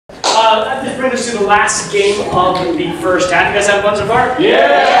This brings us to the last game of the first half. You guys have fun so far?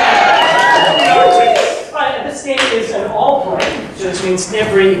 Yeah! Alright, this game is an all-play, so this means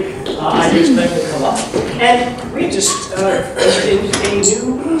every idea is going to come up. And we just entered into a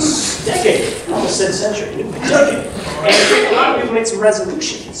new decade, almost said century, new decade. And a lot of people made some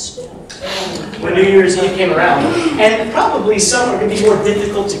resolutions when New Year's Eve came around. And probably some are going to be more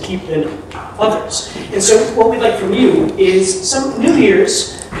difficult to keep than others. And so what we'd like from you is some New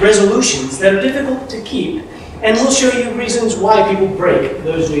Year's resolutions that are difficult to keep. And we'll show you reasons why people break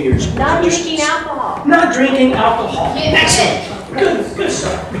those New Year's resolutions. Not drinking alcohol. Not drinking alcohol. Yeah. Excellent. Good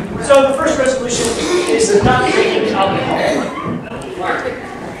stuff. So the first resolution is not drinking alcohol.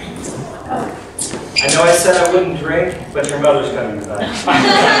 I know I said I wouldn't drink, but your mother's coming back.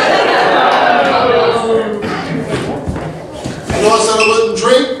 I know I said I wouldn't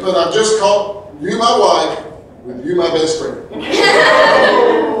drink, but I just caught you my wife with you my best friend.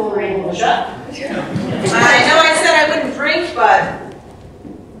 Shot. I know I said I wouldn't drink, but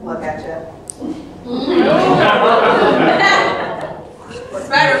look at you. What's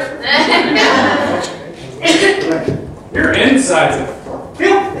better? Your insides are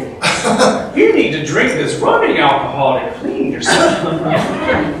filthy. You need to drink this rubbing alcohol to clean yourself.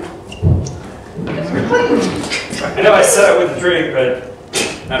 I know I said I wouldn't drink, but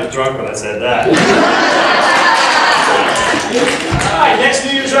I was drunk when I said that. Alright, next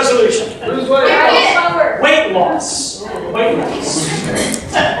New Year's resolution. Lose weight. Weight loss. Weight loss.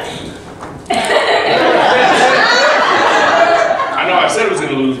 I know I said I was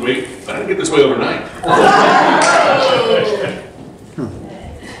going to lose weight, but I didn't get this way overnight.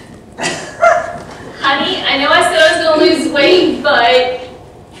 Honey, I know I said I was going to lose weight, but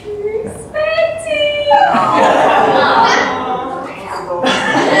you're expecting.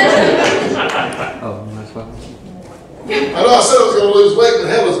 I know I said I was going to lose weight, but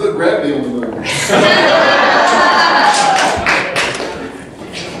hell, there's no gravity on the moon.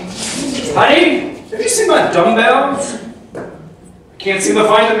 Honey, have you seen my dumbbells? Can't seem to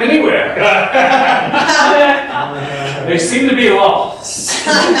find them anywhere. They seem to be lost.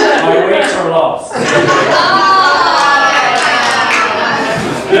 My weights are lost. I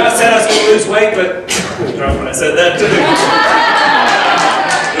know I said I was going to lose weight, but I was drunk when I said that too.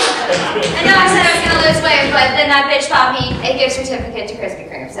 I know I said I was going to lose weight, but then that bitch bought me a gift certificate to Krispy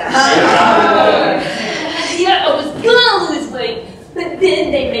Kreme, so. Yeah, I was going to lose weight, but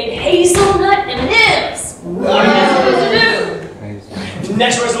then they made hazelnut M&Ms. What am I supposed to do?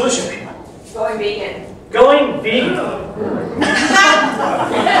 Next resolution. Going vegan. Going vegan. I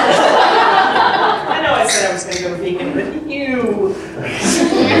know I said I was going to go vegan, but you.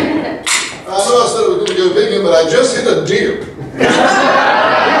 I know I said I was going to go vegan, but I just hit a deer. I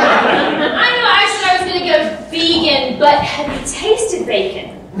know I said I was going to go vegan, but have you tasted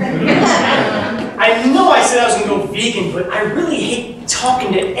bacon? I know I said I was going to go vegan, but I really hate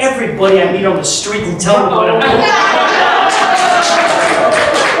talking to everybody I meet on the street and telling them what I'm doing.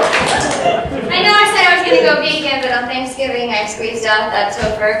 I know I said I was going to go vegan, but on Thanksgiving I squeezed out that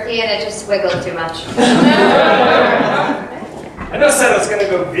tofurkey and it just wiggled too much. I know I said I was going to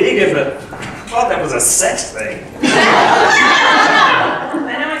go vegan, but I thought that was a sex thing. I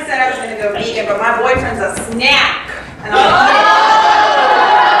know I said I was going to go vegan, but my boyfriend's a snack. And I'm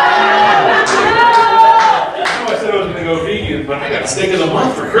I know I said I was going to go vegan, but I got steak of the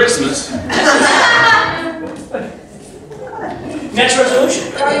month for Christmas. Next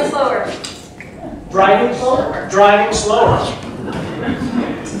resolution. Driving slower. Driving slower. Driving slower.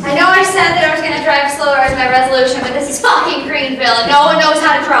 I know I said that I was going to drive slower as my resolution, but this is fucking Greenville and no one knows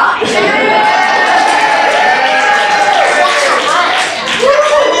how to drive.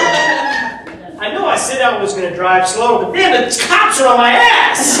 I know I said I was going to drive slow, but then the cops are on my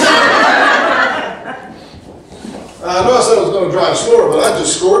ass. I know I said I was going to drive slower, but I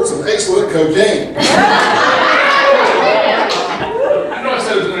just scored some excellent cocaine. I know I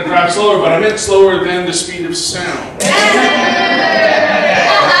said I was going to drive slower, but I meant slower than the speed of sound.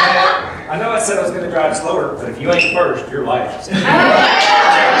 I know I said I was going to drive slower, but if you ain't first, you're last.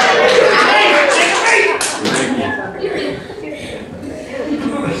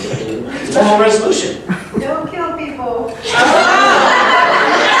 One more resolution. don't kill people.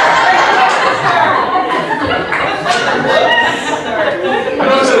 I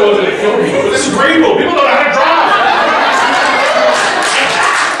know I said I wasn't going to kill people, but this is Greenville. People don't know how to drive.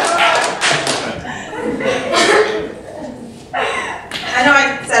 I know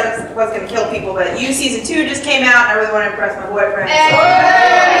I said I was going to kill people, but You Season 2 just came out, and I really want to impress my boyfriend.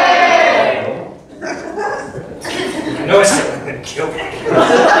 Hey. I know I said I was going to kill you.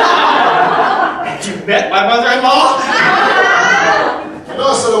 Have you met my mother-in-law? I know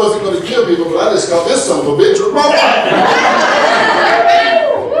I said I wasn't going to kill people, but I just caught this son of a bitch with my wife.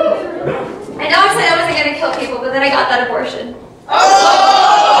 I know I said I wasn't going to kill people, but then I got that abortion. I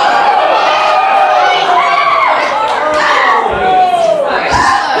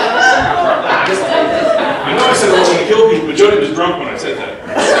know I said I wasn't going to kill people, but Jody was drunk when I said that.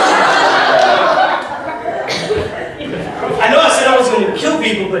 I know I said I wasn't going to kill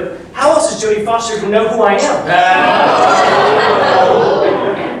people, but how else is Jodie Foster going to know who I am?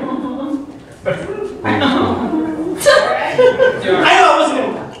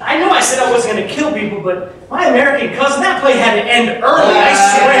 I know I said I wasn't going to kill people, but my American cousin, that play had to end early, I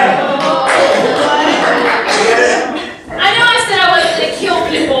swear. I know I said I wasn't going to kill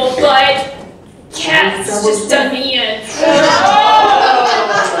people, but cats just done me in.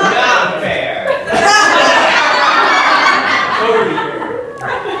 Not fair.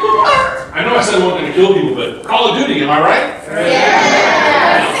 I know I said I wasn't going to kill people, but Call of Duty, am I right?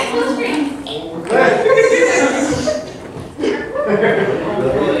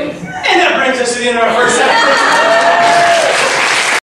 And that brings us to the end of our first episode.